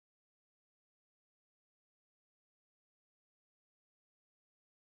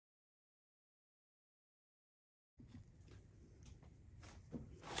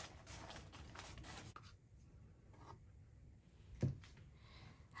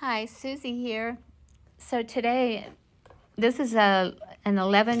Hi, Susie here. So today, this is an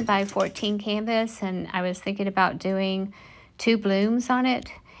 11 by 14 canvas, and I was thinking about doing 2 blooms on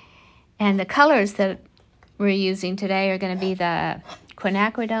it. And the colors that we're using today are going to be the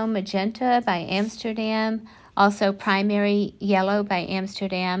Quinacridone magenta by Amsterdam, also primary yellow by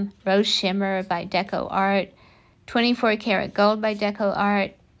Amsterdam, rose shimmer by Deco Art, 24 karat gold by Deco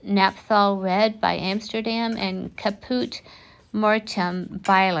Art, Naphthol red by Amsterdam, and Caput Mortem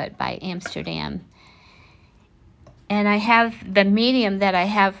violet by Amsterdam. And I have the medium that I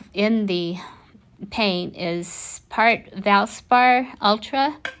have in the paint is part Valspar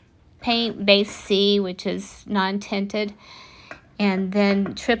Ultra paint base C, which is non-tinted, and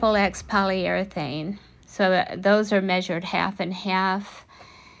then triple X polyurethane. So those are measured half and half,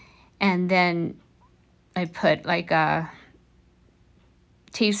 and then I put like a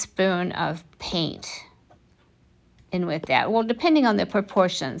teaspoon of paint in with that. Well, depending on the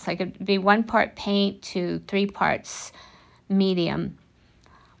proportions, like it'd be 1 part paint to 3 parts medium.